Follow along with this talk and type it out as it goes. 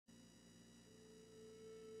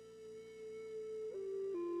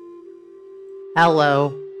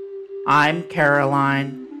Hello, I'm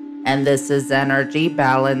Caroline, and this is Energy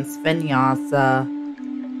Balance Vinyasa.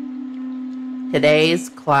 Today's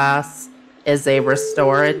class is a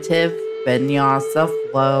Restorative Vinyasa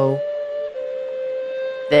Flow.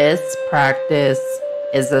 This practice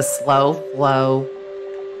is a slow flow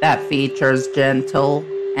that features gentle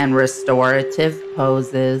and restorative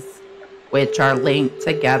poses, which are linked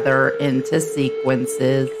together into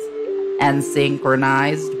sequences and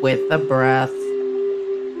synchronized with the breath.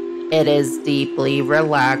 It is deeply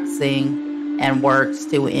relaxing and works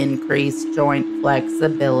to increase joint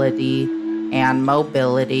flexibility and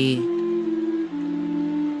mobility.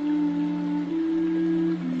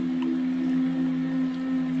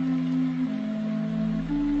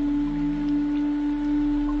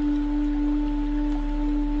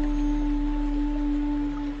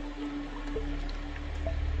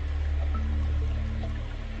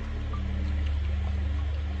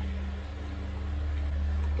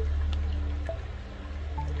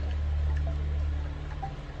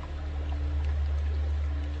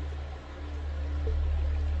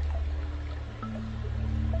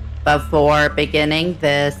 Before beginning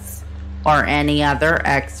this or any other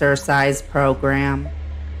exercise program,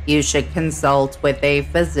 you should consult with a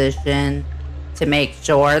physician to make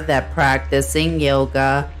sure that practicing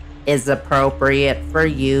yoga is appropriate for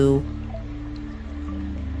you.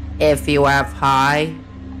 If you have high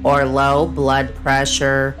or low blood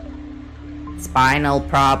pressure, spinal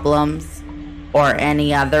problems, or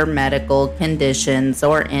any other medical conditions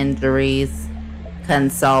or injuries,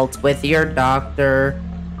 consult with your doctor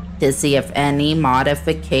to see if any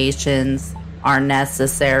modifications are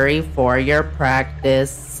necessary for your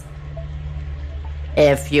practice.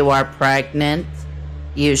 If you are pregnant,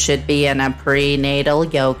 you should be in a prenatal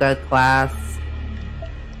yoga class.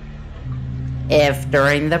 If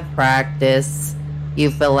during the practice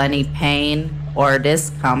you feel any pain or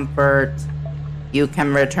discomfort, you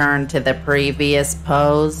can return to the previous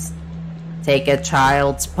pose, take a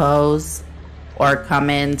child's pose, or come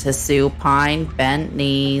into supine bent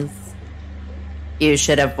knees. You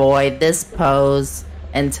should avoid this pose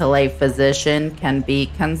until a physician can be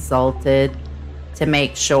consulted to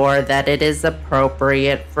make sure that it is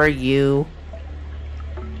appropriate for you.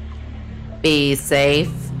 Be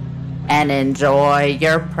safe and enjoy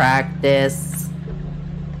your practice.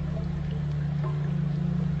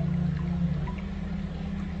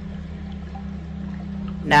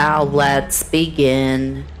 Now let's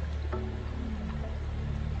begin.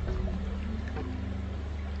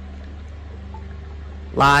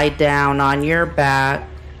 Lie down on your back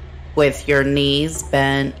with your knees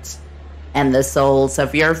bent and the soles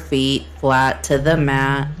of your feet flat to the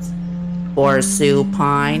mat for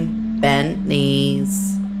supine bent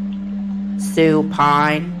knees.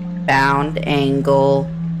 Supine bound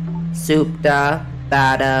angle, Supta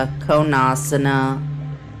Baddha Konasana.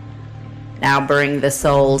 Now bring the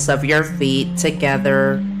soles of your feet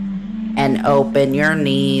together and open your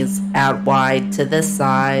knees out wide to the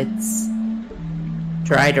sides.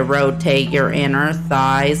 Try to rotate your inner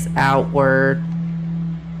thighs outward,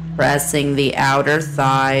 pressing the outer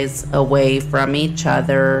thighs away from each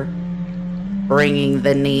other, bringing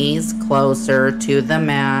the knees closer to the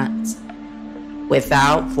mat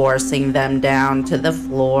without forcing them down to the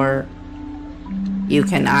floor. You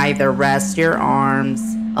can either rest your arms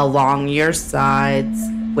along your sides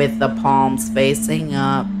with the palms facing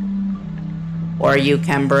up, or you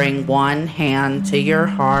can bring one hand to your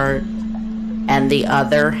heart and the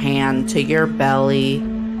other hand to your belly.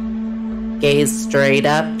 Gaze straight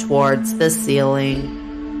up towards the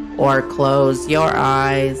ceiling or close your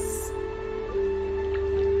eyes.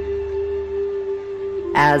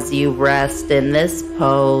 As you rest in this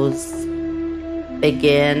pose,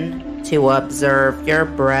 begin to observe your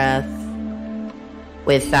breath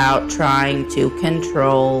without trying to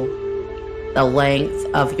control the length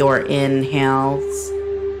of your inhales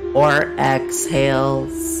or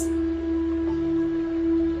exhales.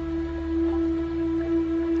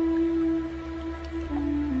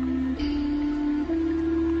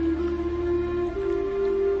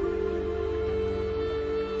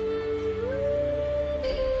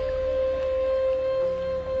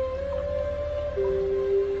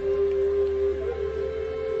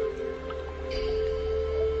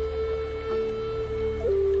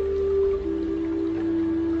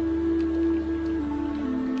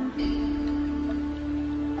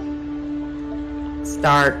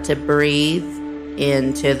 Start to breathe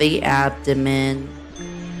into the abdomen,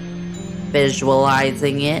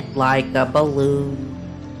 visualizing it like a balloon,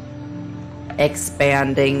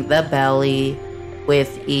 expanding the belly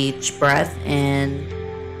with each breath in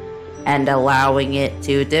and allowing it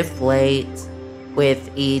to deflate with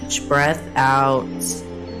each breath out.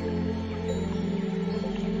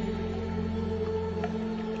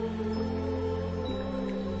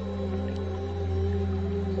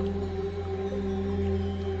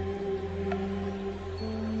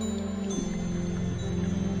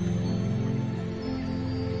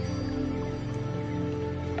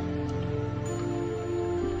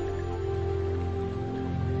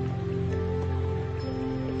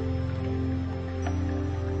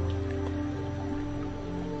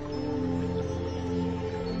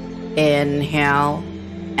 Inhale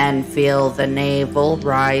and feel the navel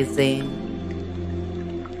rising.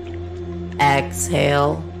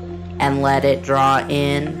 Exhale and let it draw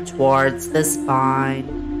in towards the spine,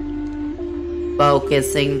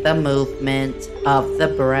 focusing the movement of the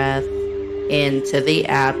breath into the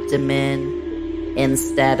abdomen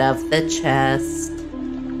instead of the chest.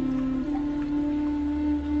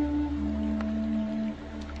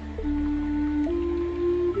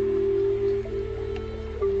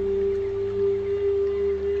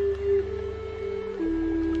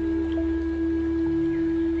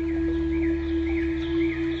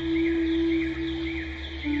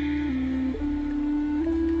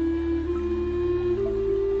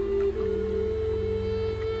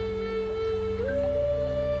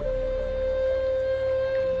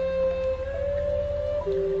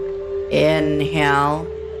 Inhale,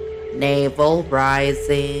 navel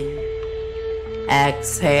rising.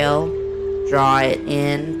 Exhale, draw it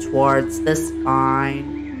in towards the spine.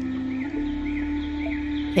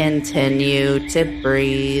 Continue to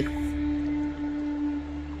breathe.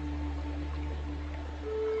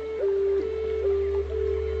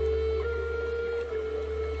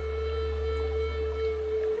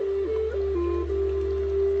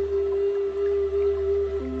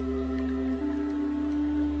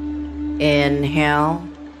 Inhale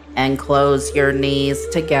and close your knees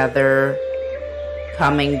together,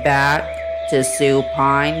 coming back to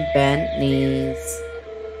supine bent knees.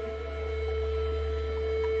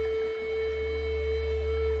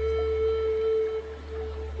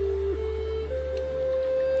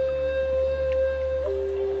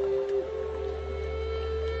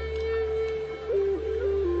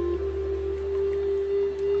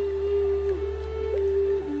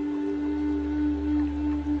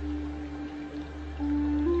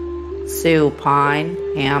 Supine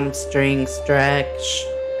hamstring stretch.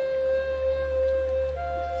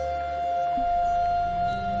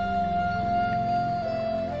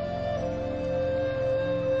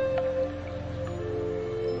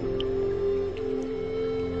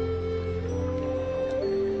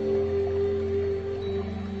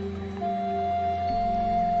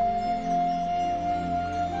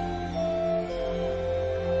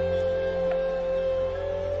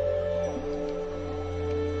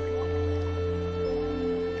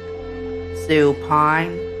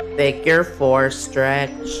 Supine figure 4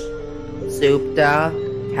 stretch, Supta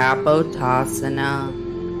Kapotasana.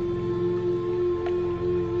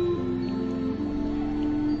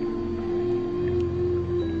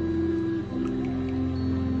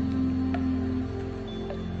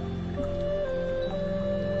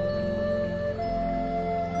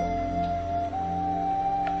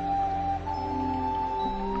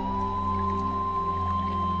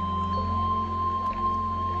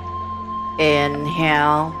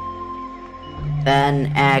 Inhale,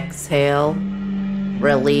 then exhale,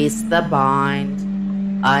 release the bind,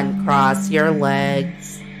 uncross your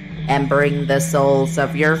legs, and bring the soles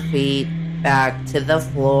of your feet back to the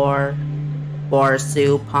floor for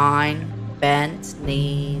supine bent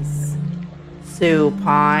knees.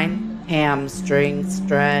 Supine hamstring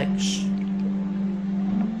stretch.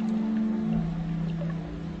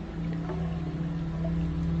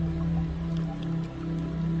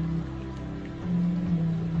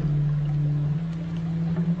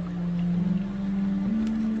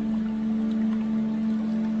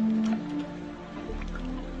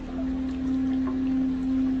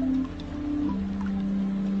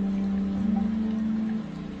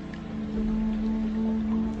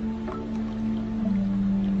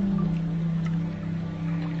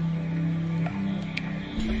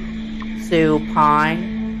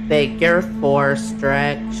 Supine figure 4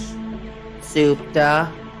 stretch, Supta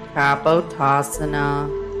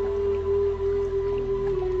Kapotasana.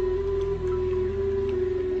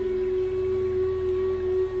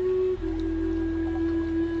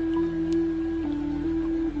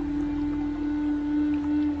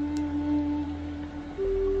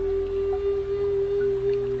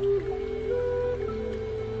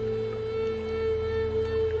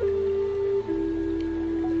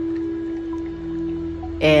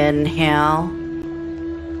 Inhale,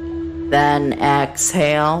 then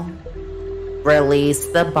exhale, Release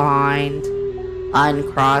the bind,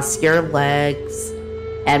 uncross your legs,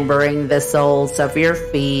 and bring the soles of your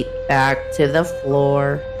feet back to the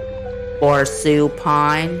floor for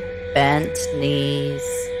supine bent knees.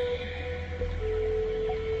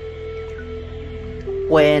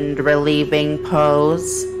 Wind relieving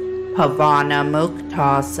pose, Pavana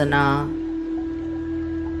Muktasana.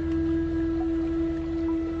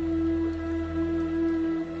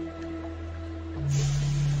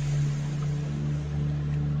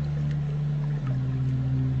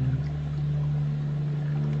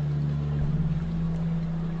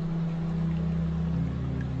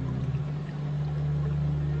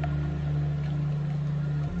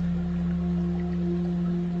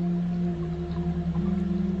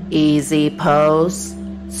 Easy pose,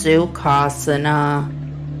 Sukhasana.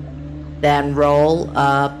 Then roll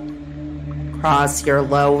up, cross your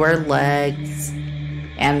lower legs,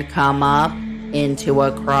 and come up into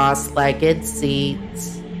a cross-legged seat.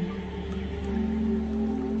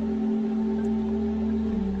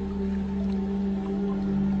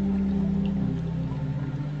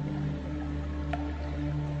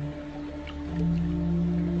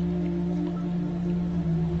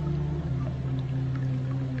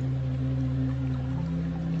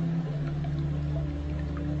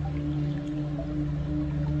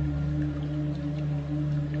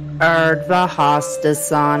 Urdhva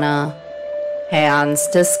Hastasana, hands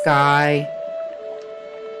to sky.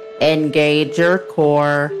 Engage your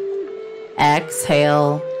core.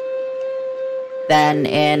 Exhale. Then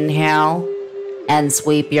inhale and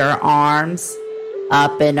sweep your arms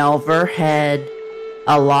up and overhead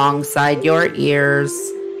alongside your ears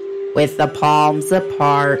with the palms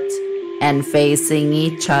apart and facing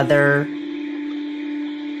each other.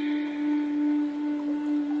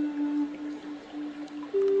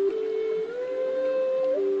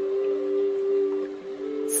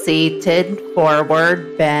 Seated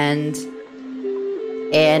forward bend.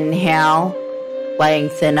 Inhale,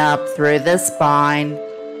 lengthen up through the spine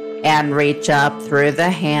and reach up through the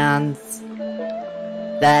hands.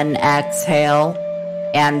 Then exhale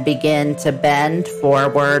and begin to bend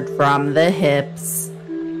forward from the hips,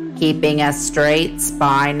 keeping a straight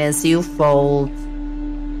spine as you fold.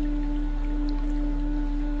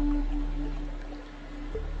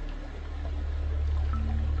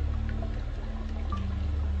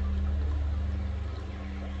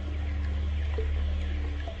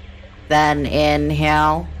 Then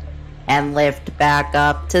inhale and lift back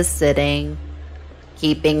up to sitting,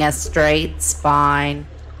 keeping a straight spine.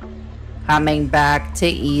 Coming back to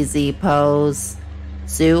easy pose,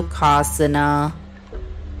 Sukhasana.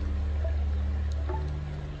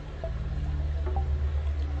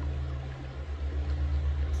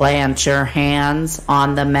 Plant your hands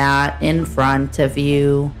on the mat in front of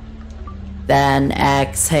you. Then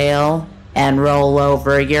exhale and roll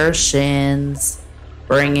over your shins,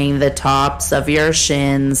 bringing the tops of your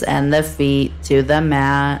shins and the feet to the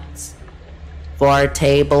mat. For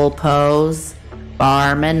table pose,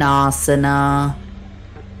 Varmanasana.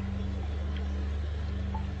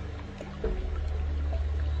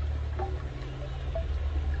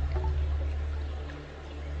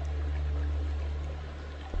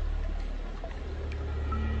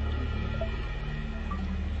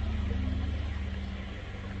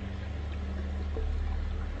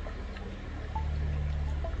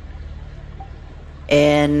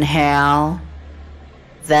 Inhale,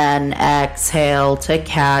 then exhale to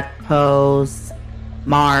cat pose,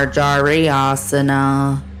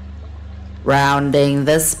 Marjariyasana, rounding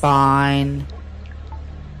the spine.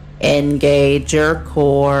 Engage your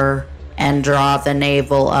core and draw the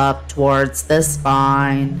navel up towards the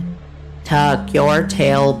spine. Tuck your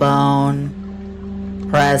tailbone.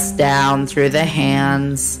 Press down through the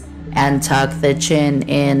hands and tuck the chin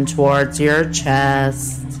in towards your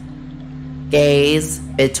chest. Gaze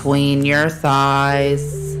between your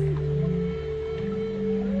thighs.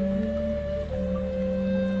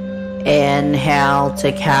 Inhale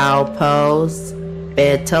to cow pose,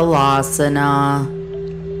 Vitalasana,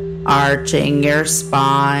 arching your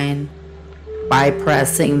spine by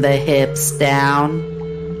pressing the hips down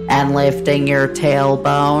and lifting your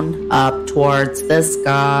tailbone up towards the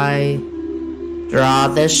sky. Draw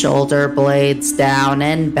the shoulder blades down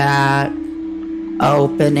and back,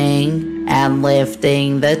 opening and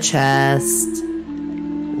lifting the chest.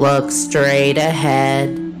 Look straight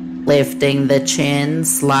ahead, lifting the chin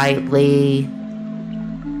slightly.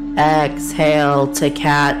 Exhale to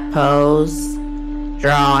cat pose,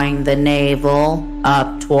 drawing the navel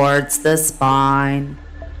up towards the spine.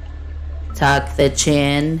 Tuck the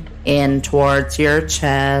chin in towards your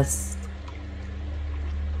chest.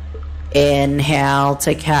 Inhale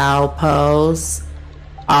to cow pose,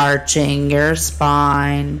 arching your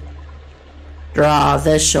spine. Draw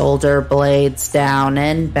the shoulder blades down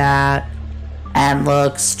and back and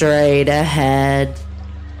look straight ahead.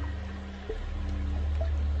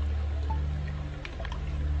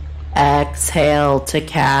 Exhale to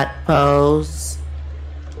cat pose.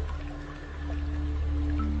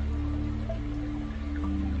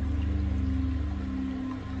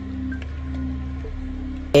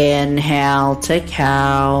 Inhale to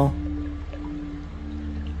cow.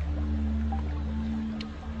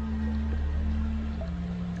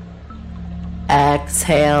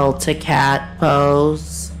 Exhale to cat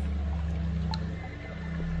pose.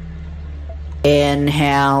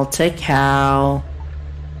 Inhale to cow.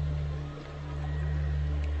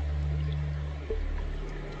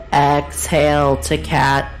 Exhale to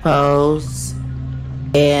cat pose.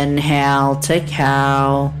 Inhale to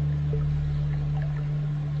cow.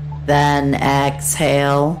 Then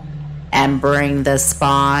exhale and bring the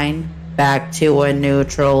spine back to a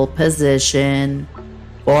neutral position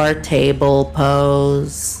for table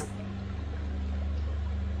pose.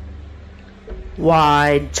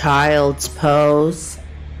 Wide child's pose,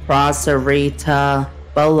 Prasarita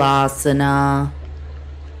Balasana.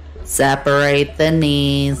 Separate the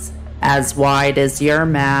knees as wide as your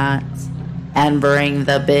mat and bring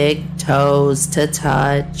the big toes to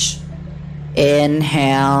touch.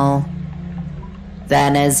 Inhale.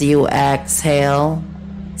 Then as you exhale,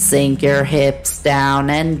 sink your hips down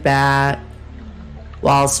and back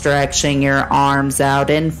while stretching your arms out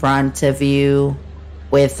in front of you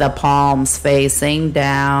with the palms facing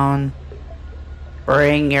down.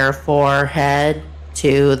 Bring your forehead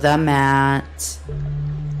to the mat.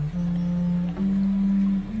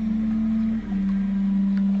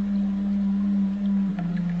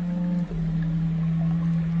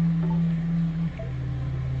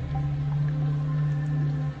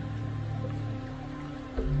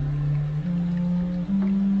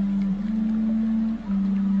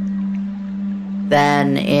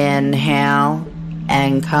 Then inhale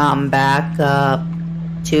and come back up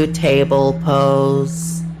to table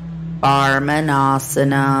pose,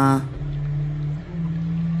 Varmanasana.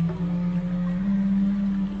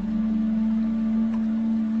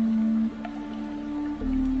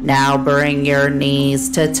 Now bring your knees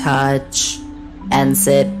to touch and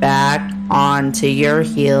sit back onto your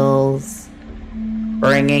heels,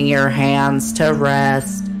 bringing your hands to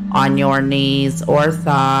rest on your knees or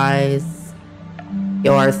thighs.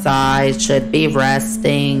 Your thighs should be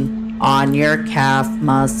resting on your calf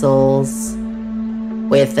muscles,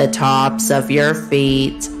 with the tops of your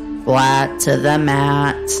feet flat to the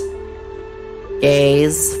mat.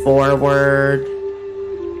 Gaze forward.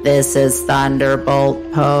 This is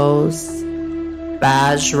Thunderbolt pose,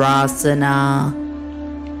 Vajrasana.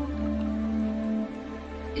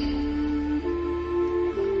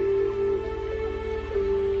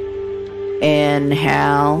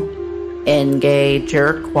 Inhale. Engage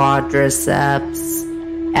your quadriceps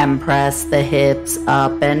and press the hips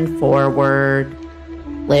up and forward,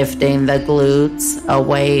 lifting the glutes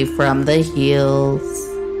away from the heels.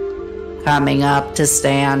 Coming up to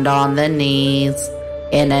stand on the knees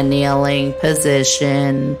in a kneeling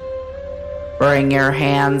position. Bring your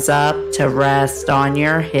hands up to rest on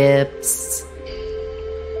your hips.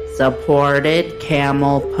 Supported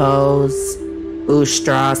camel pose,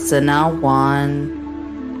 Ustrasana 1.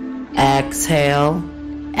 Exhale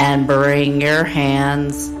and bring your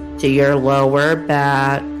hands to your lower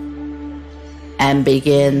back and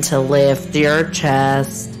begin to lift your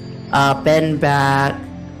chest up and back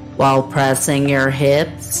while pressing your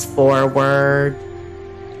hips forward,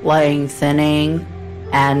 lengthening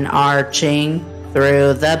and arching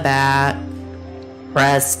through the back.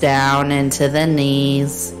 Press down into the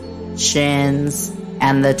knees, shins,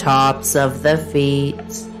 and the tops of the feet.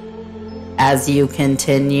 As you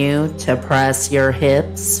continue to press your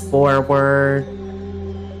hips forward,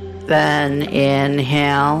 then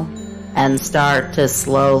inhale and start to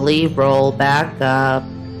slowly roll back up,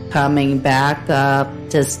 coming back up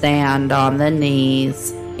to stand on the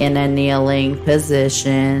knees in a kneeling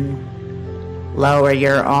position. Lower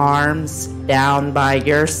your arms down by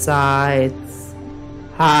your sides.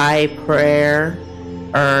 High prayer,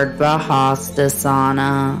 Urdhva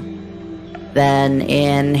Hastasana. Then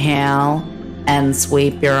inhale and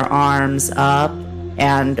sweep your arms up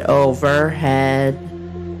and overhead,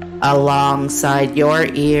 alongside your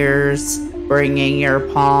ears, bringing your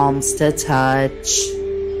palms to touch.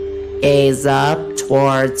 Gaze up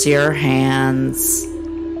towards your hands.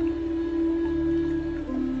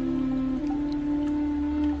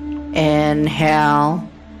 Inhale,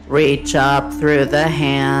 Reach up through the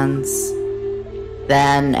hands.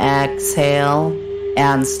 Then exhale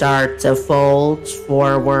and start to fold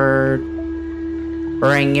forward.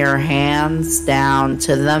 Bring your hands down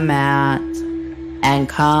to the mat and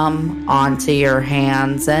come onto your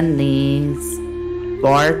hands and knees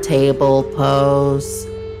for table pose.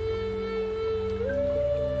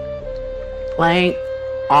 Plank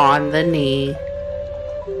on the knee.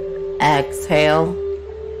 Exhale.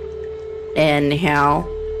 Inhale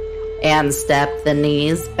and step the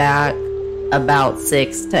knees back about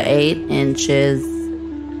 6 to 8 inches,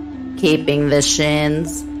 keeping the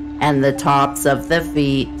shins and the tops of the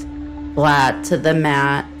feet flat to the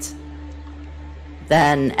mat.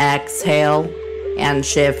 Then exhale and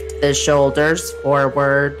shift the shoulders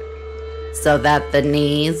forward so that the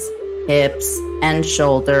knees, hips, and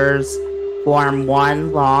shoulders form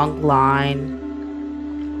one long line.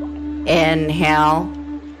 Inhale,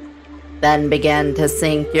 then begin to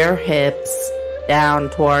sink your hips down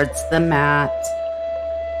towards the mat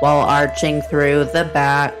while arching through the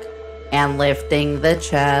back and lifting the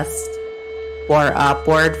chest for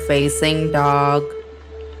upward facing dog,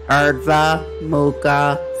 Urdhva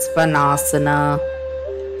Mukha Svanasana.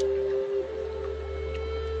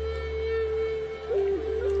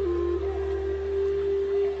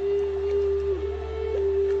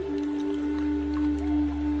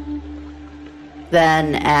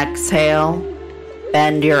 Then exhale,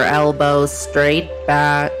 bend your elbows straight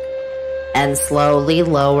back and slowly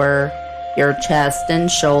lower your chest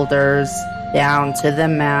and shoulders down to the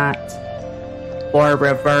mat for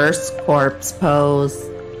reverse corpse pose,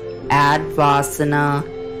 Advasana.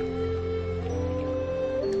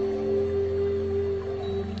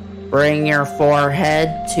 Bring your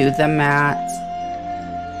forehead to the mat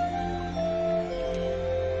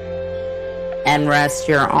and rest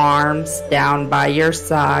your arms down by your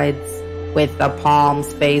sides with the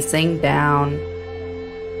palms facing down.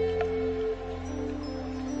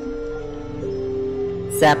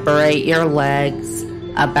 Separate your legs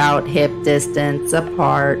about hip distance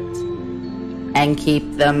apart and keep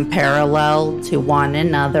them parallel to one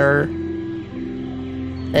another.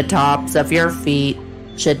 The tops of your feet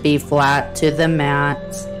should be flat to the mat,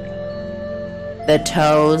 the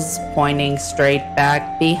toes pointing straight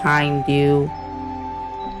back behind you.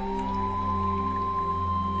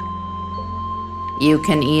 You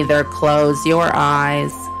can either close your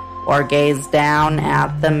eyes or gaze down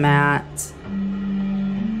at the mat.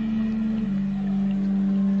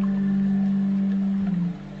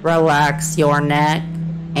 Relax your neck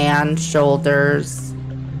and shoulders.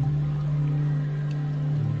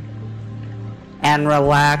 And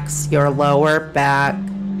relax your lower back.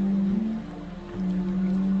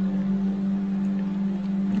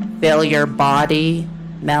 Feel your body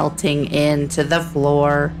melting into the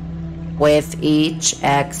floor with each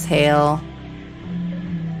exhale.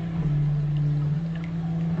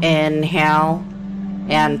 Inhale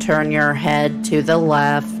and turn your head to the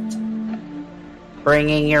left,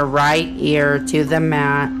 bringing your right ear to the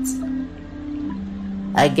mat.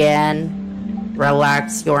 Again,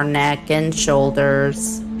 relax your neck and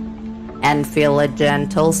shoulders and feel a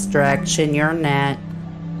gentle stretch in your neck.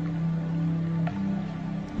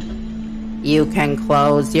 You can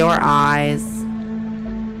close your eyes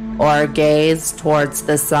or gaze towards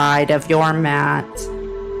the side of your mat.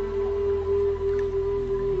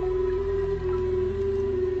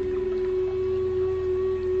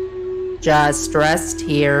 Just rest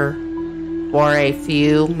here for a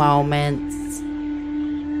few moments.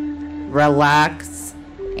 Relax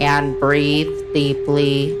and breathe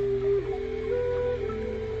deeply.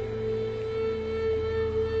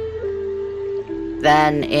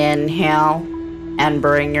 Then inhale and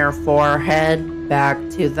bring your forehead back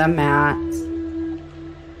to the mat.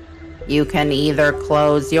 You can either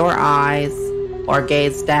close your eyes or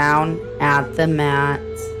gaze down at the mat.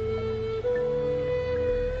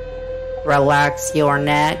 Relax your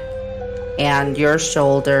neck and your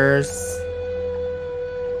shoulders.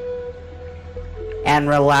 And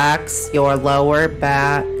relax your lower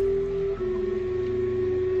back.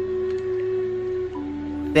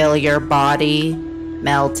 Feel your body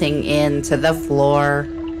melting into the floor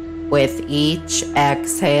with each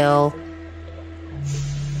exhale.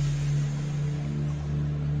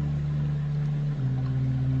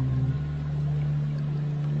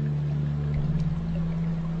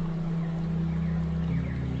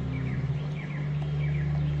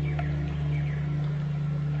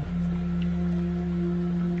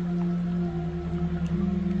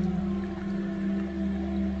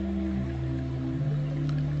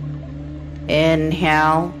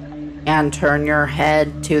 Inhale and turn your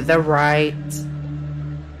head to the right,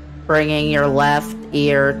 bringing your left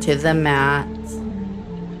ear to the mat.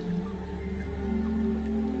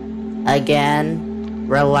 Again,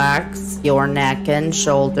 relax your neck and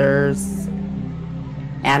shoulders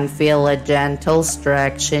and feel a gentle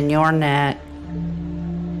stretch in your neck.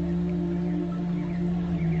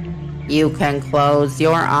 You can close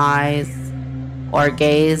your eyes or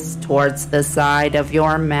gaze towards the side of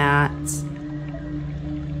your mat.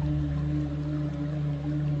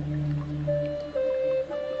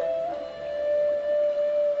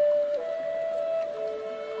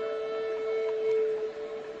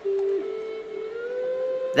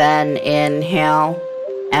 Then inhale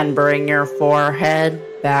and bring your forehead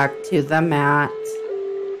back to the mat.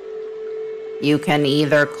 You can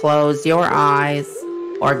either close your eyes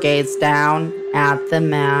or gaze down at the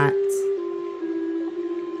mat.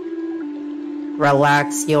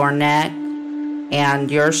 Relax your neck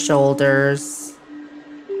and your shoulders.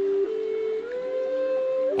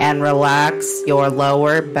 And relax your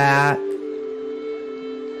lower back.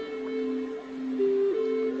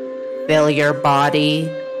 Feel your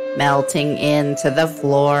body melting into the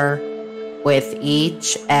floor with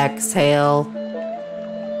each exhale.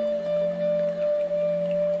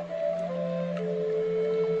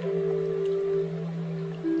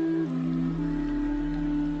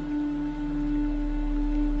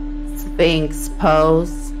 Sphinx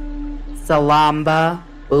pose, Salamba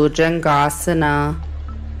Bhujangasana.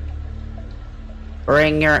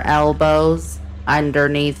 Bring your elbows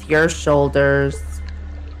underneath your shoulders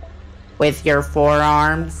with your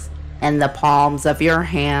forearms and the palms of your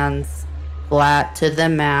hands flat to the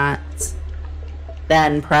mat.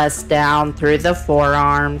 Then press down through the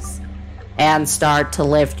forearms and start to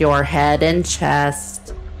lift your head and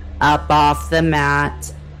chest up off the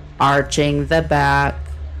mat, arching the back.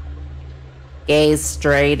 Gaze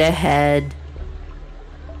straight ahead.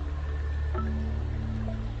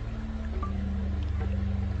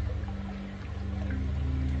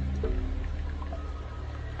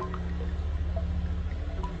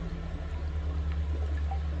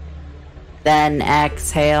 Then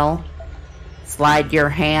exhale. Slide your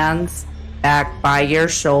hands back by your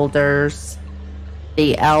shoulders,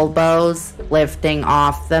 the elbows lifting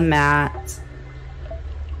off the mat,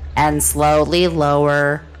 and slowly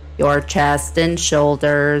lower your chest and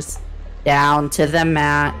shoulders down to the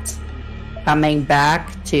mat, coming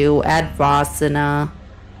back to Advasana.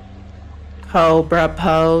 Cobra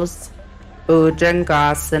pose,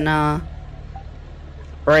 Bhujangasana.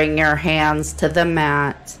 Bring your hands to the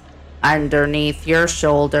mat underneath your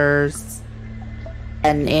shoulders,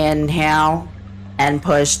 and inhale and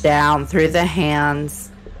push down through the hands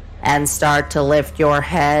and start to lift your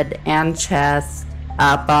head and chest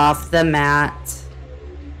up off the mat.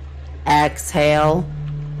 Exhale.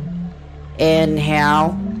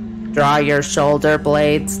 Inhale. Draw your shoulder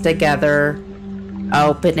blades together,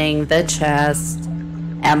 opening the chest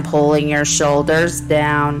and pulling your shoulders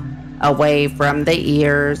down away from the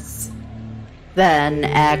ears. Then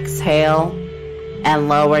exhale and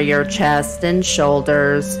lower your chest and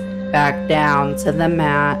shoulders back down to the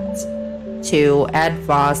mat to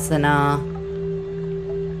Advasana.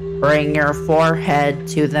 Bring your forehead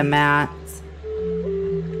to the mat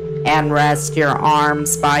and rest your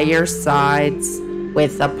arms by your sides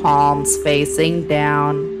with the palms facing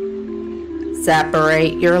down.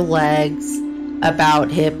 Separate your legs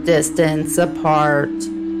about hip distance apart.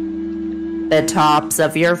 The tops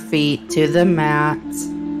of your feet to the mat.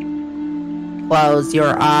 Close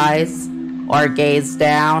your eyes or gaze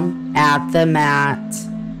down at the mat.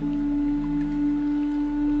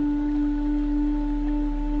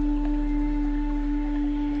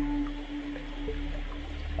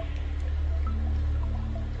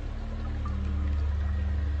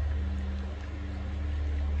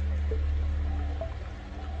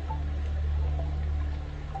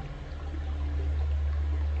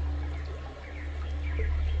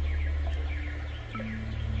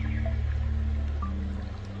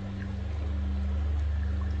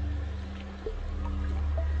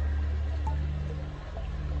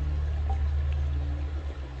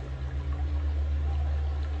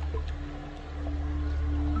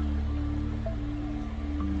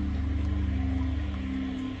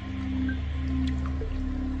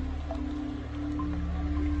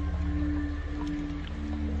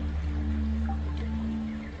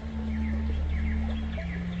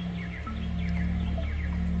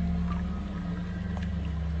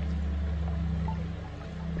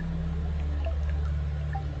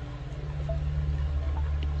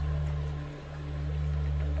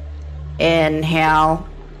 Inhale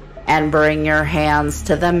and bring your hands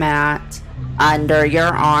to the mat under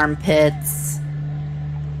your armpits.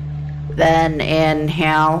 Then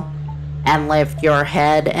inhale and lift your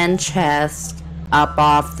head and chest up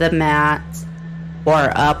off the mat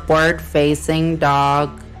for upward facing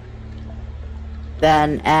dog.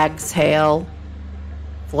 Then exhale,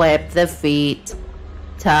 flip the feet,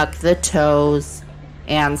 tuck the toes,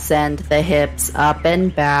 and send the hips up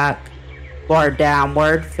and back for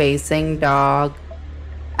downward facing dog,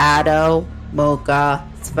 Adho Mukha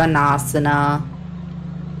Svanasana.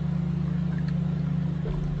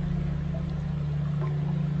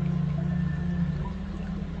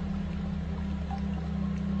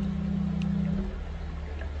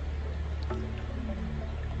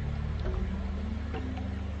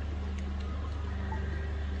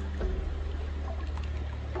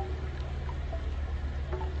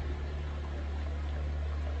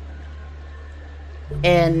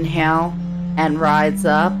 Inhale and rise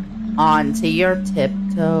up onto your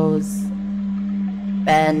tiptoes.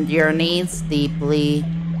 Bend your knees deeply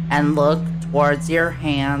and look towards your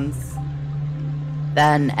hands.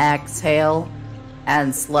 Then exhale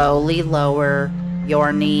and slowly lower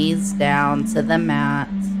your knees down to the mat.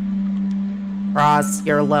 Cross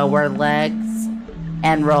your lower legs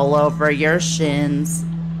and roll over your shins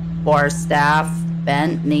for staff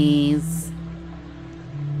bent knees.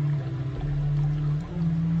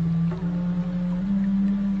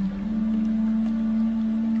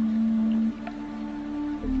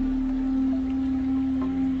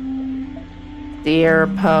 Deer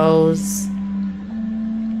pose.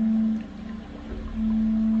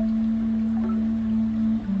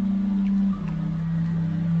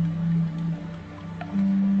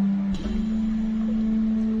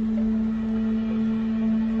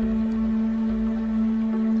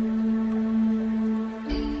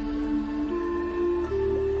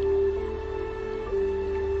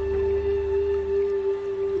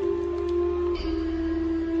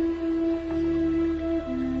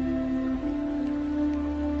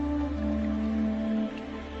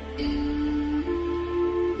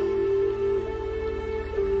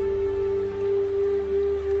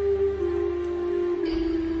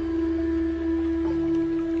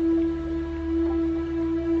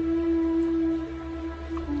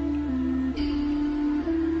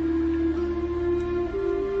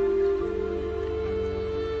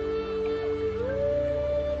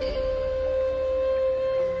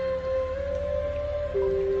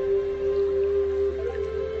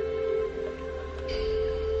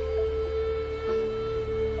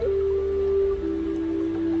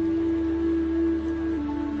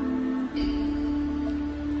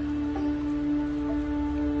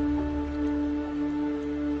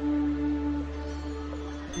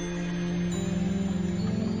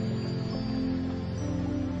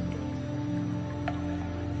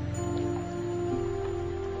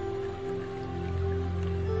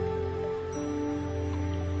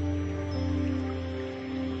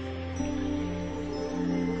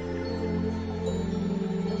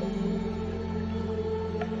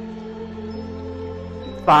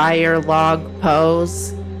 Fire log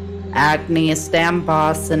pose, Agni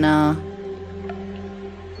Stambhasana.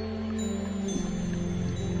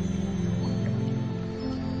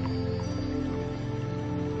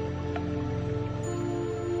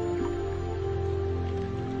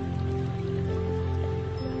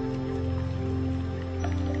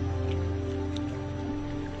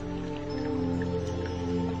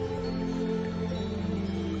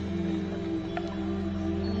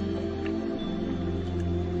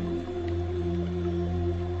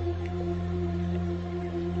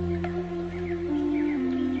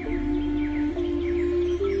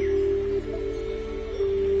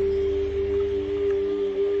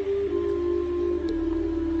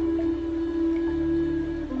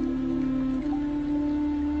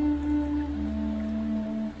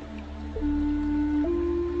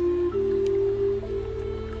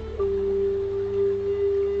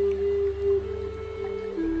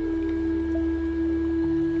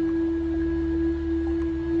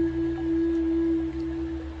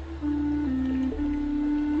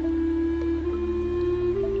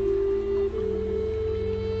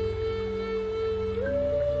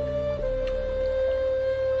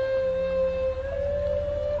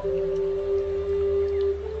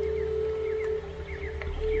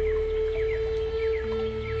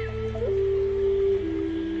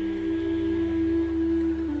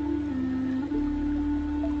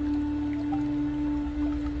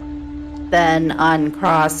 Then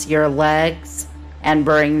uncross your legs and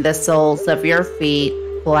bring the soles of your feet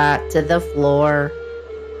flat to the floor.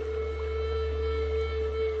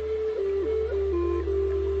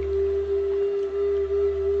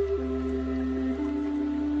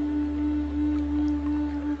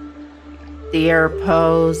 Deer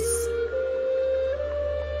pose.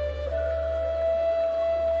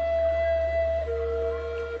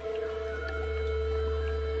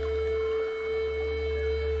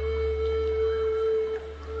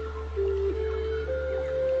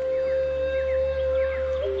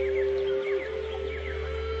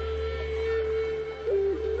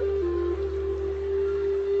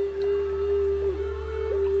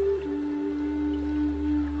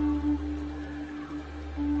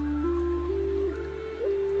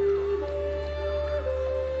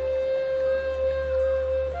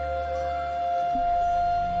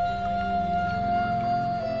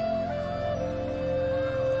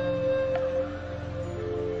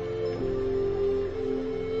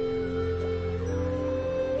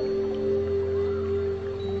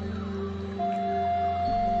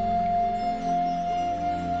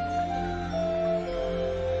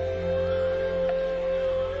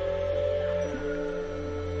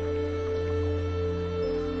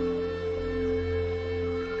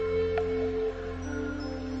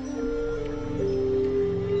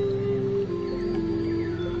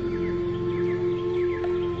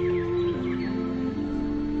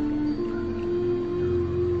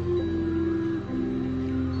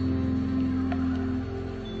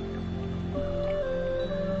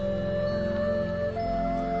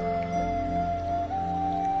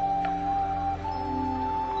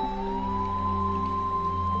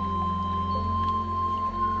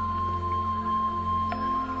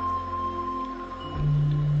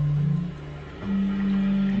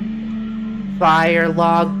 Fire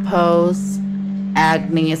log pose,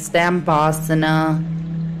 Agni Stambhasana.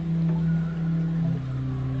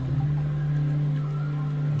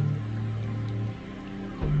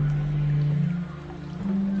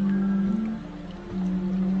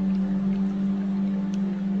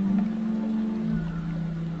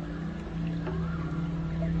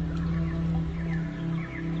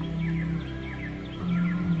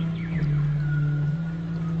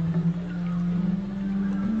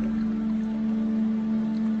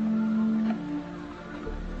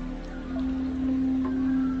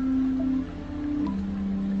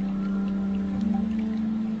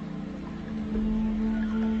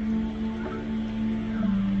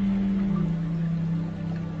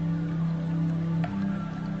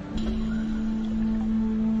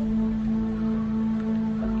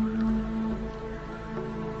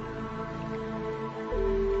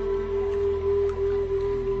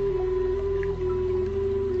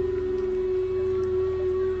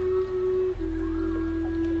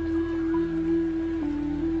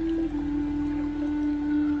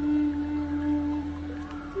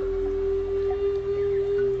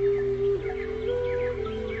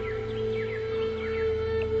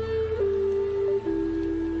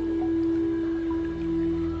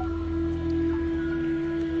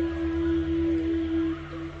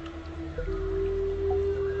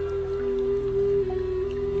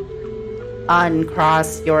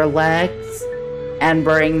 Uncross your legs and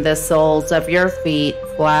bring the soles of your feet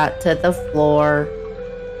flat to the floor.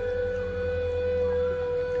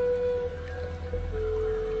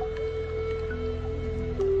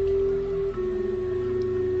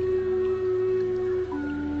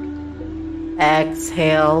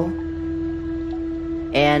 Exhale,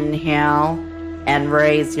 inhale, and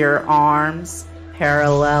raise your arms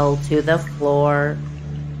parallel to the floor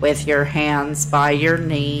with your hands by your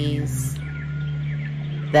knees.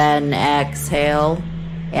 Then exhale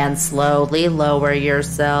and slowly lower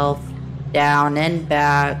yourself down and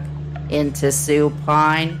back into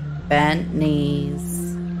supine bent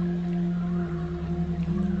knees.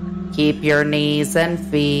 Keep your knees and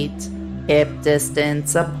feet hip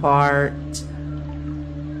distance apart.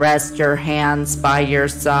 Rest your hands by your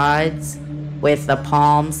sides with the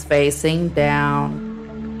palms facing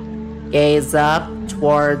down. Gaze up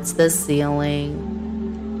towards the ceiling.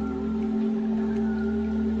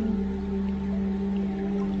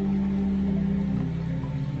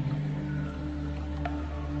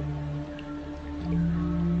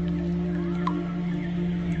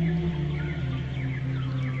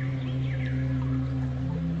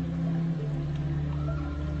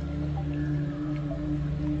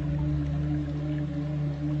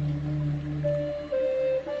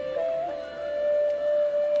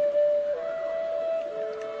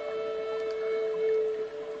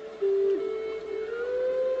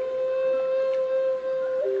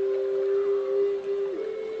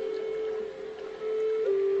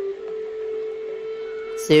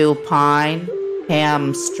 Supine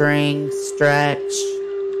hamstring stretch.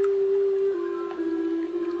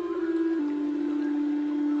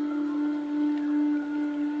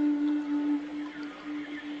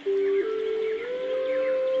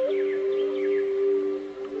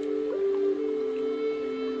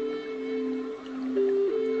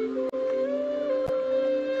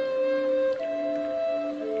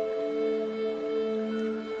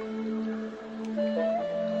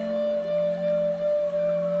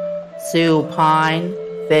 Supine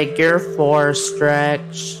figure 4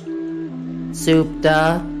 stretch.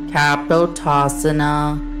 Supta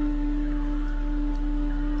Kapottasana.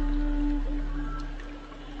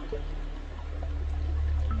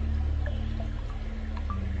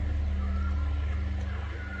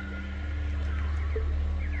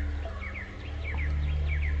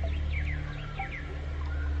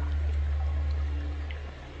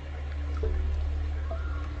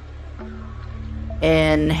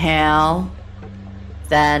 Inhale,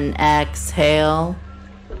 then exhale,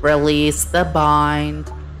 release the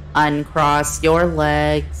bind, uncross your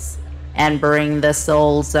legs, and bring the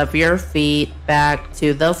soles of your feet back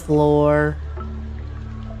to the floor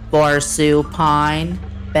for supine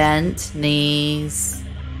bent knees.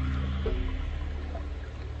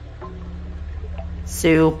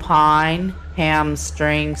 Supine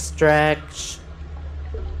hamstring stretch.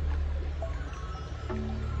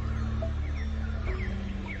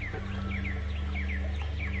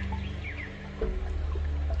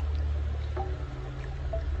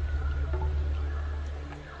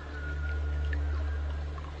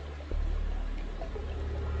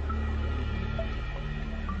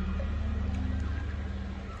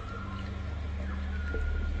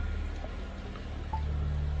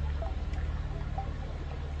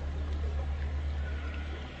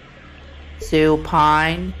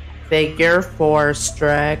 Supine Figure 4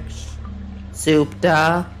 Stretch,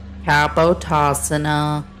 Supta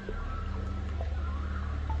Kapotasana.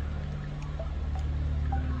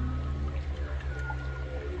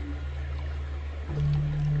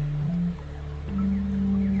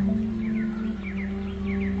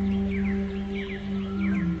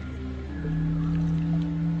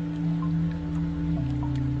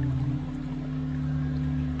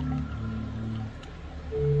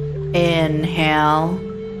 Inhale,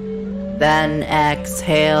 then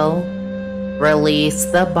exhale. Release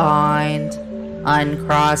the bind,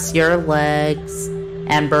 uncross your legs,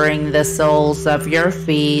 and bring the soles of your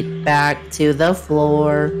feet back to the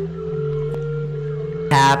floor.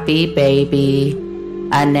 Happy baby,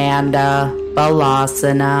 Ananda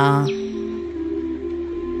Balasana.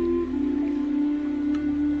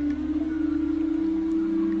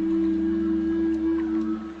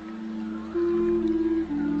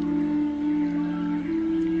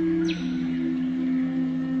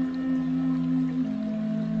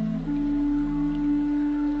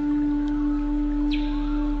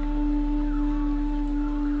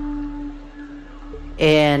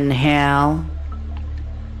 Inhale,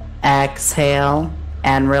 exhale,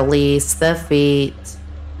 and release the feet.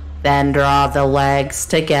 Then draw the legs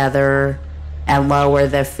together and lower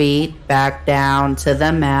the feet back down to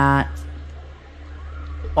the mat.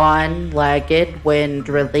 One-legged wind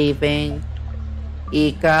relieving,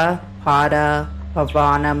 Eka Pada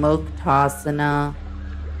Pavana Muktasana.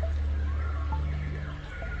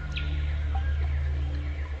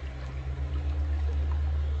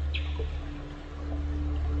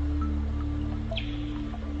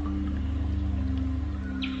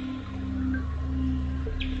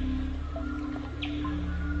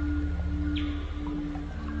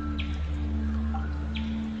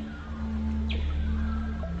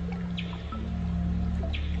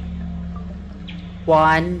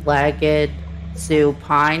 One-legged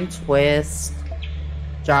supine twist,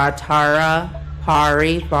 Jatara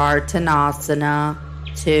Parivartanasana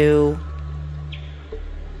 2.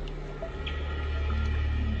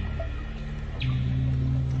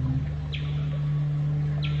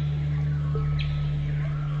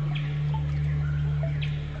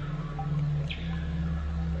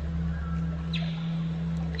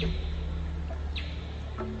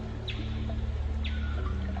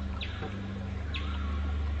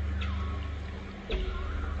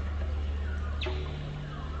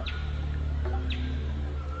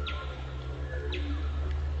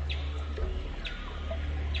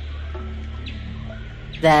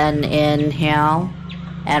 Then inhale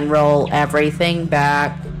and roll everything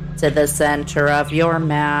back to the center of your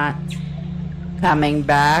mat, coming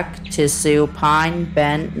back to supine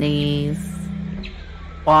bent knees.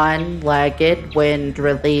 One-legged wind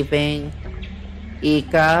relieving,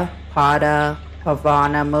 Eka Pada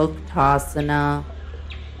Pavana Muktasana.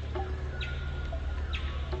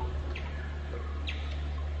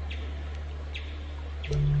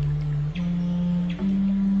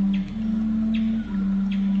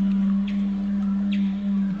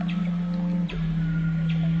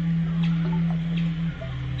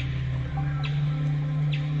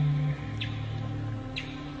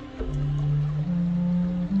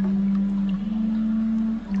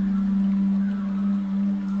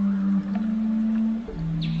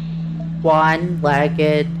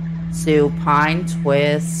 One-legged supine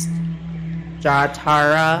twist,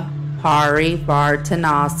 Jatara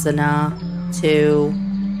Parivartanasana 2.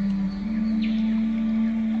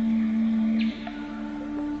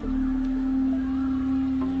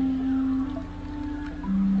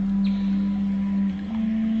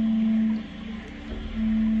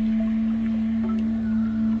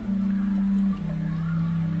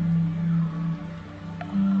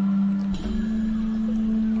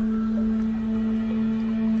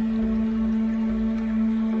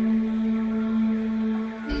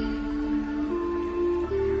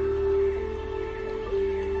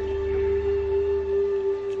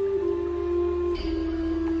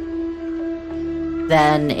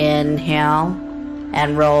 Then inhale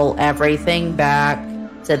and roll everything back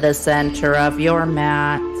to the center of your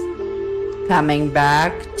mat, coming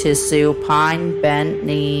back to supine bent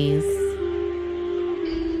knees.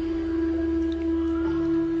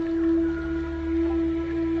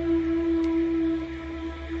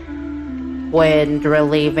 Wind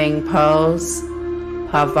relieving pose,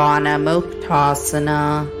 Pavana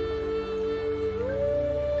Muktasana.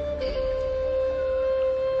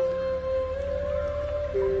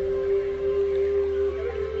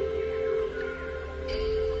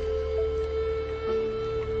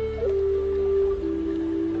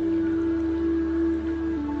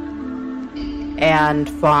 And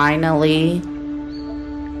finally,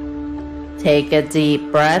 take a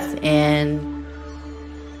deep breath in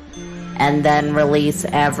and then release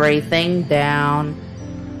everything down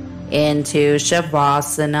into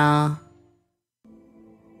Shavasana.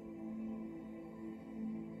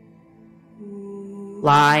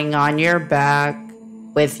 Lying on your back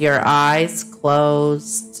with your eyes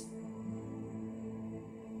closed.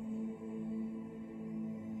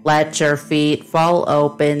 Let your feet fall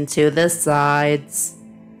open to the sides,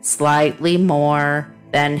 slightly more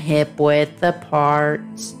than hip width apart.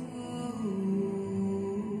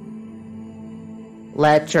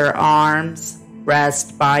 Let your arms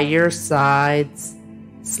rest by your sides,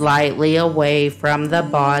 slightly away from the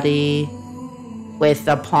body, with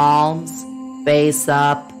the palms face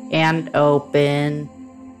up and open.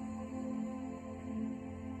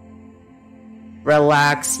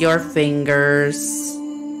 Relax your fingers.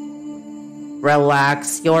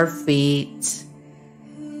 Relax your feet.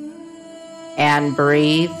 And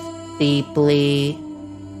breathe deeply.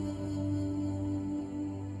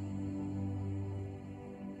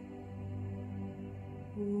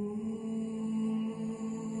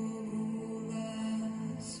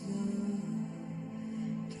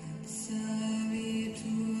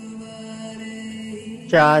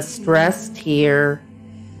 Just rest here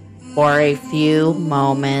for a few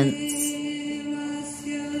moments,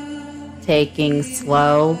 taking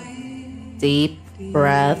slow, deep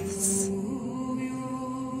breaths.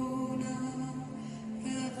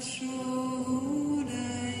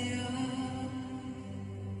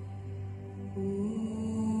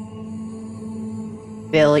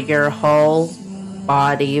 Feel your whole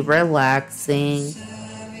body relaxing.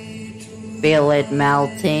 Feel it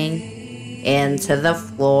melting into the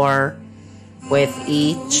floor with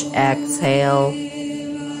each exhale.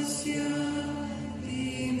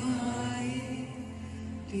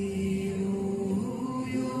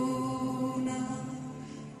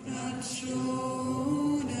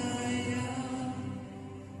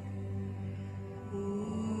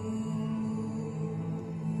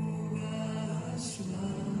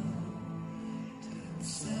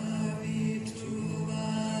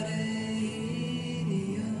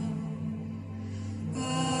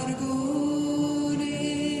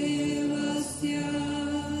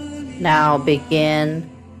 Now begin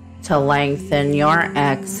to lengthen your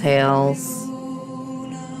exhales.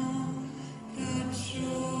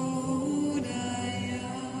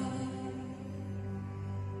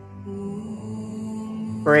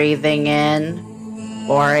 Breathing in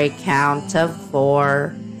for a count of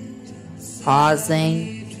 4,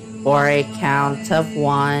 pausing for a count of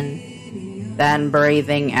 1, then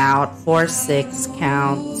breathing out for 6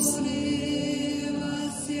 counts,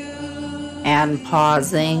 and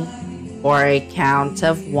pausing for a count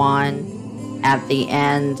of 1 at the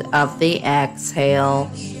end of the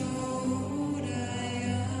exhale.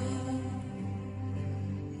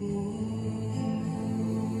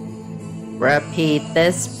 Repeat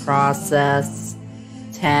this process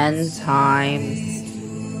 10 times.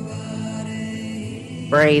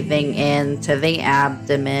 Breathing into the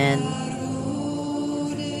abdomen.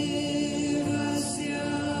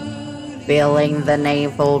 Feeling the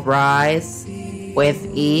navel rise with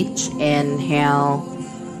each inhale,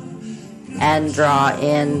 and draw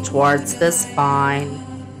in towards the spine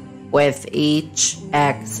with each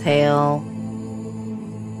exhale.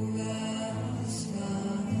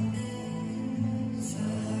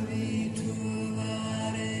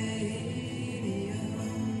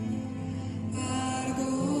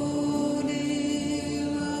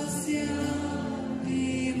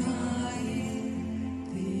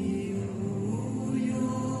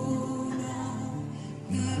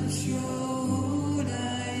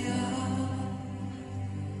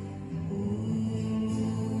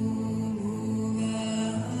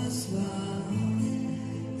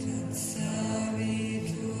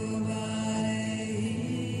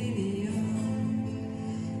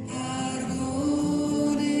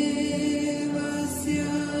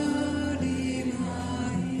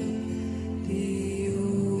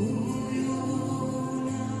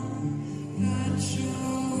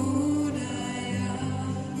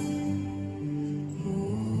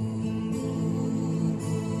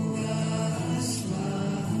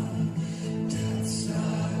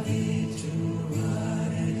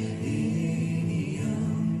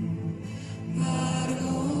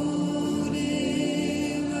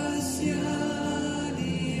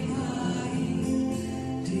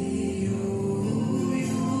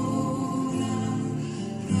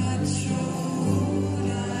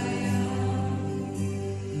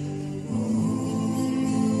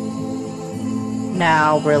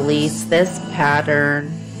 Now release this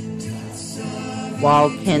pattern while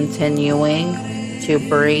continuing to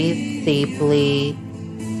breathe deeply.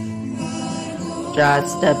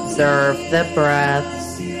 Just observe the breath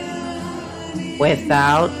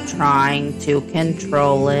without trying to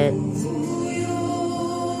control it.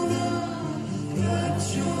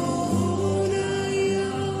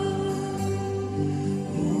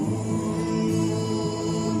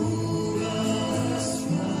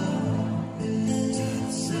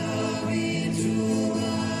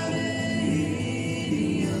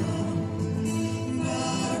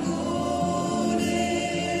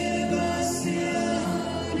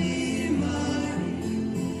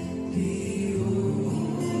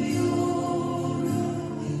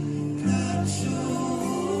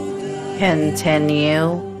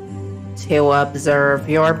 Continue to observe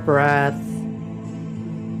your breath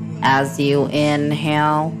as you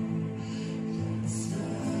inhale,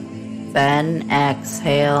 then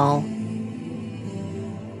exhale.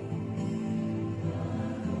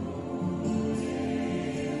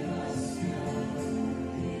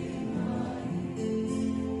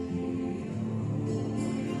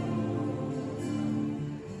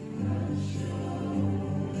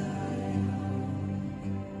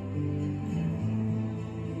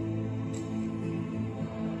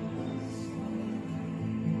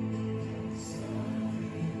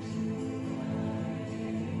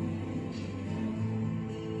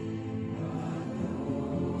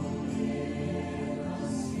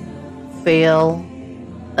 Feel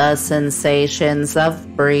the sensations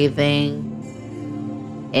of breathing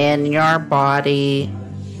in your body.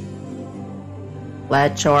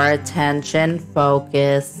 Let your attention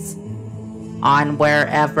focus on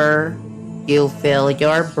wherever you feel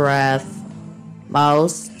your breath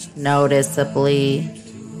most noticeably.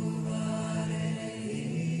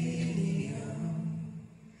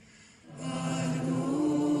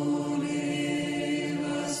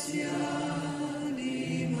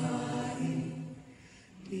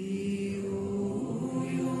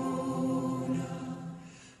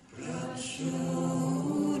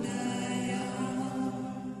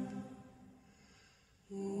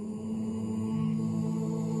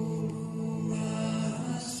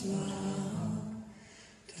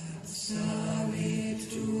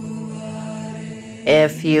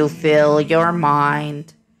 If you feel your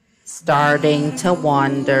mind starting to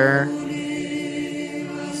wander,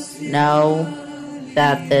 know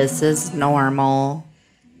that this is normal.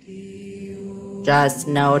 Just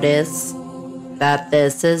notice that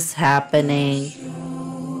this is happening.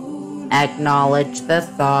 Acknowledge the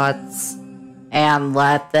thoughts and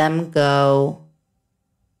let them go.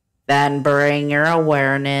 Then bring your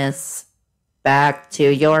awareness back to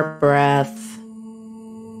your breath.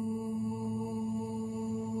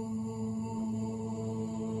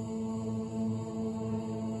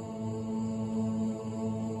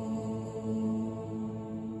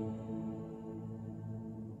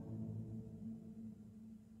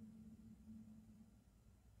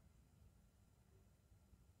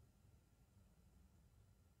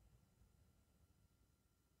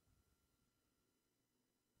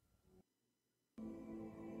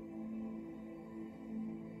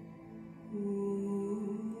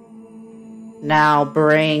 Now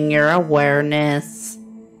bring your awareness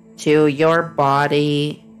to your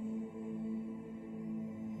body.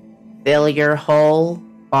 Feel your whole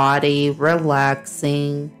body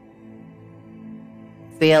relaxing.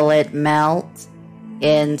 Feel it melt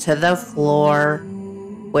into the floor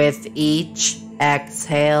with each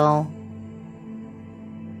exhale.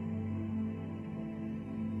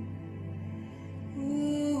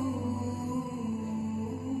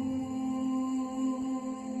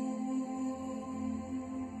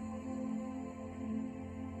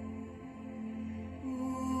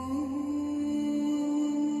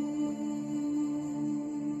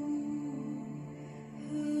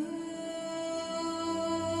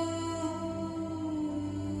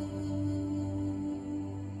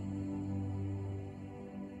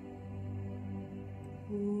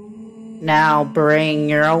 Now bring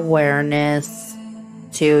your awareness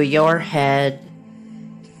to your head,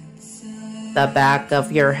 the back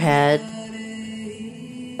of your head,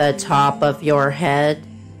 the top of your head,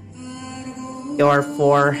 your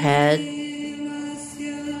forehead,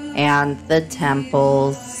 and the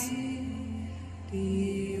temples.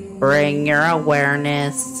 Bring your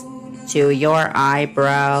awareness to your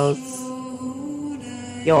eyebrows,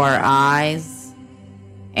 your eyes,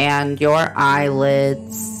 and your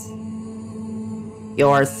eyelids,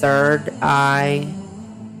 your third eye,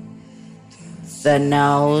 the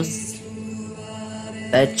nose,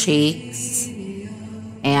 the cheeks,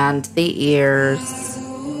 and the ears.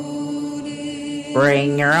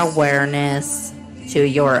 Bring your awareness to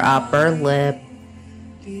your upper lip,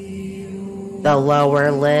 the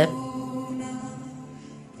lower lip,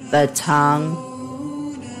 the tongue,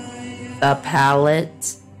 the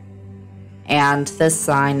palate, and the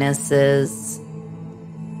sinuses.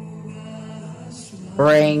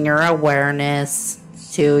 Bring your awareness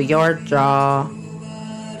to your jaw.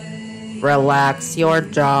 Relax your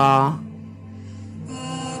jaw.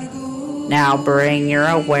 Now bring your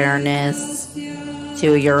awareness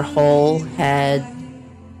to your whole head.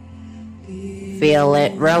 Feel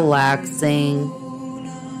it relaxing.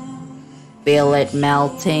 Feel it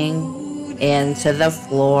melting into the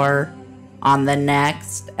floor on the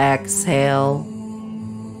next exhale.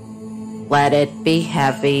 Let it be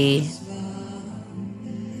heavy.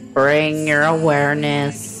 Bring your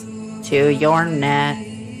awareness to your neck.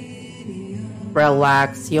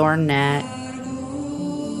 Relax your neck.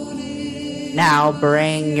 Now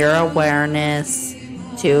bring your awareness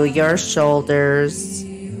to your shoulders.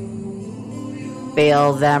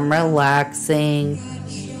 Feel them relaxing.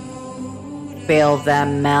 Feel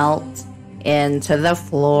them melt into the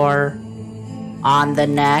floor on the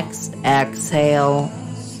next exhale.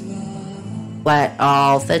 Let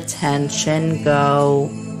all the tension go.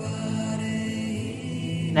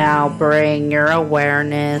 Now bring your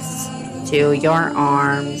awareness to your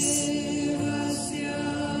arms.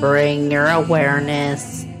 Bring your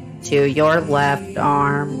awareness to your left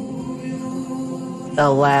arm, the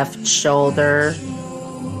left shoulder,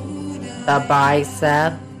 the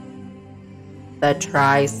bicep, the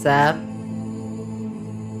tricep,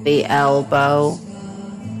 the elbow,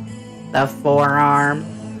 the forearm,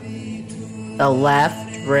 the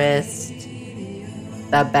left wrist,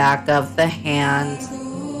 the back of the hand,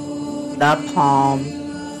 the palm.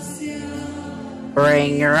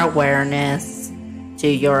 Bring your awareness to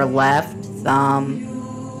your left thumb,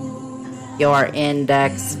 your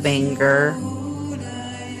index finger,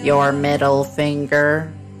 your middle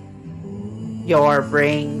finger, your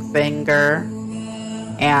ring finger,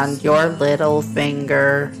 and your little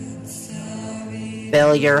finger.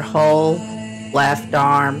 Feel your whole left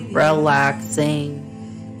arm relaxing.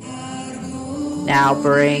 Now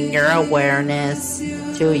bring your awareness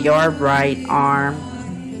to your right arm,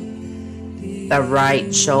 the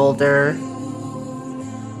right shoulder,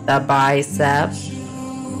 the bicep,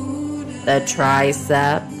 the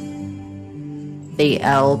tricep, the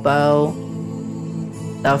elbow,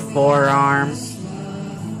 the forearm,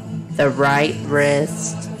 the right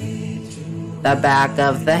wrist, the back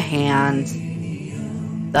of the hand,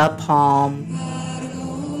 the palm.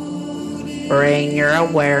 Bring your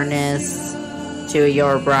awareness to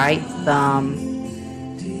your right thumb,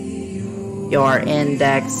 your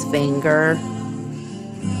index finger,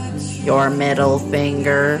 your middle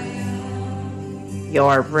finger,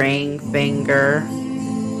 your ring finger,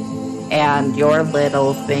 and your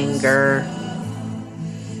little finger.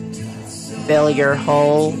 Feel your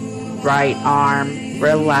whole right arm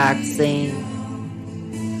relaxing.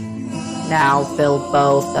 Now feel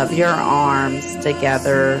both of your arms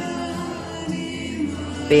together.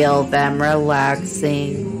 Feel them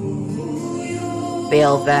relaxing.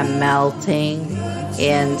 Feel them melting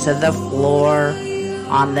into the floor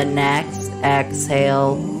on the next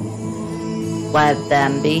exhale. Let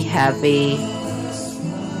them be heavy.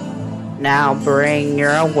 Now bring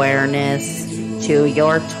your awareness to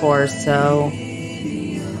your torso,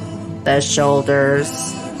 the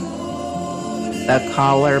shoulders, the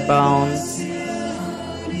collarbones.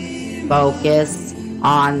 Focus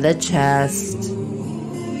on the chest.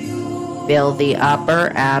 Feel the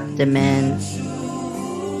upper abdomen,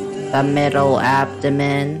 the middle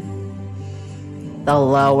abdomen, the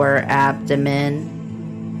lower abdomen,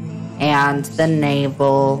 and the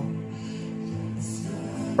navel.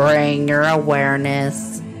 Bring your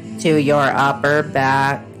awareness to your upper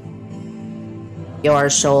back, your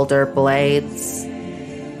shoulder blades,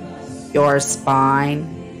 your spine,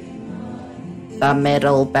 the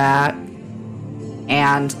middle back,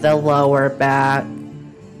 and the lower back.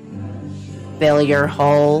 Feel your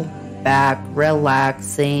whole back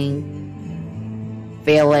relaxing.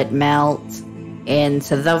 Feel it melt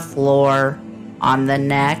into the floor on the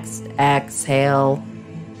next exhale.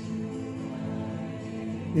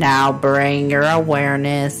 Now bring your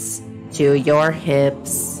awareness to your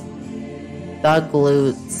hips, the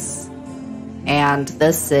glutes, and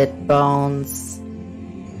the sit bones.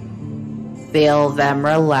 Feel them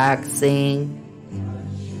relaxing.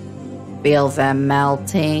 Feel them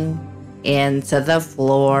melting into the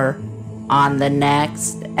floor on the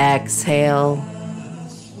next exhale.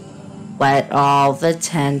 Let all the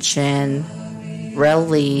tension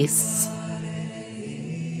release.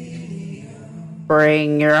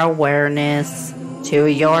 Bring your awareness to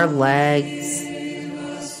your legs.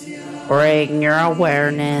 Bring your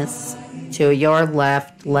awareness to your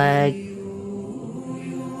left leg.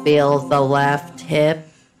 Feel the left hip,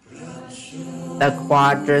 the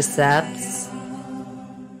quadriceps,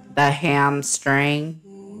 the hamstring,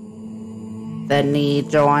 the knee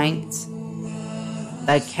joint,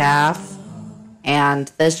 the calf,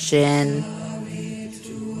 and the shin,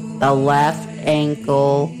 the left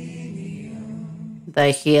ankle,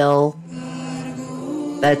 the heel,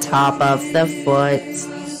 the top of the foot,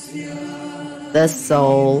 the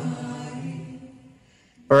sole.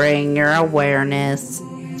 Bring your awareness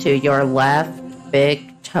to your left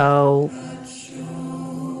big toe,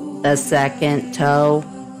 the second toe,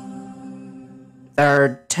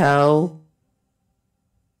 third toe,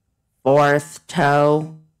 fourth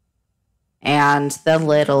toe, and the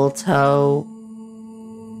little toe.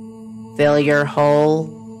 Feel your whole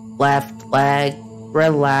left leg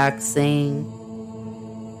relaxing.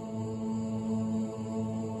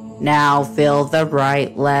 Now feel the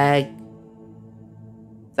right leg,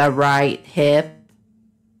 the right hip,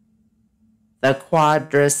 the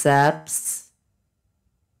quadriceps,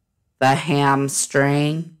 the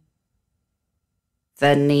hamstring,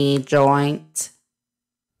 the knee joint,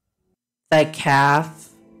 the calf,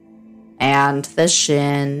 and the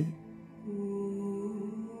shin,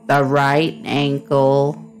 the right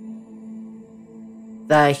ankle,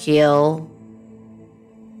 the heel,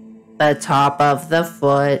 the top of the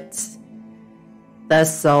foot, the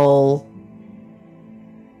sole.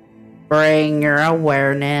 Bring your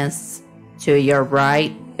awareness to your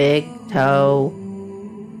right big toe,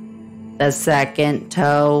 the second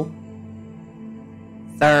toe,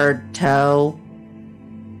 third toe,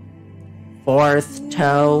 fourth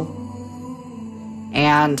toe,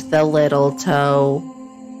 and the little toe.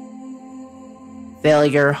 Feel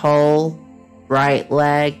your whole right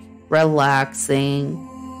leg relaxing.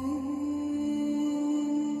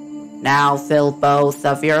 Now feel both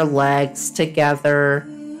of your legs together.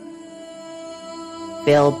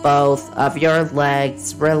 Feel both of your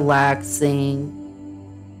legs relaxing.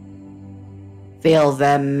 Feel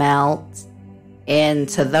them melt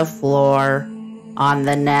into the floor on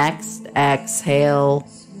the next exhale.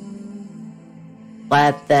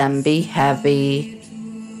 Let them be heavy.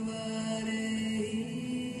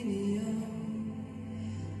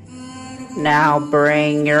 Now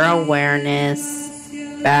bring your awareness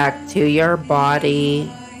back to your body.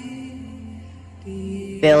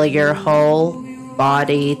 Feel your whole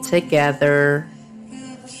body together.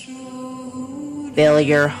 Feel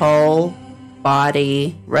your whole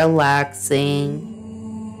body relaxing.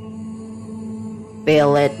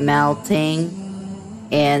 Feel it melting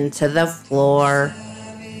into the floor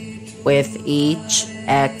with each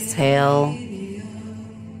exhale.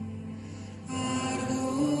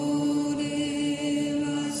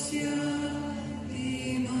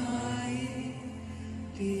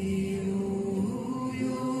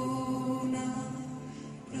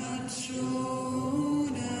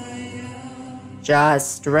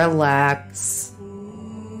 Just relax.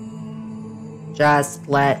 Just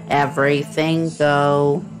let everything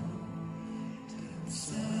go.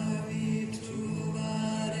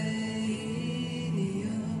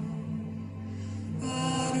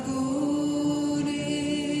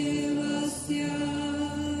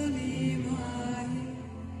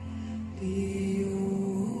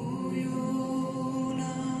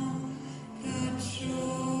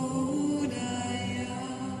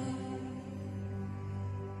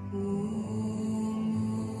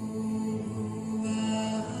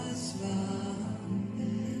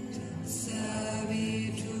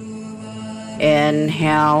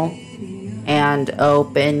 Inhale and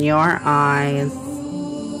open your eyes.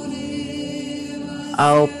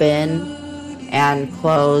 Open and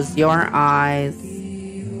close your eyes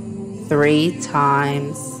 3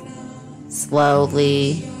 times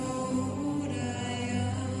slowly.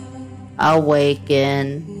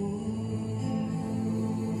 Awaken.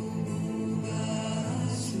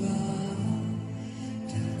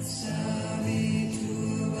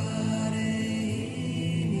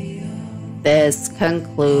 This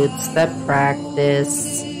concludes the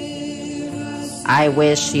practice. I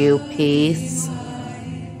wish you peace,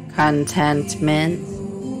 contentment,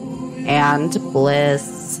 and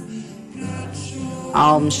bliss.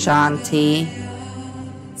 Om Shanti,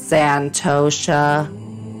 Santosha,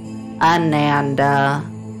 Ananda.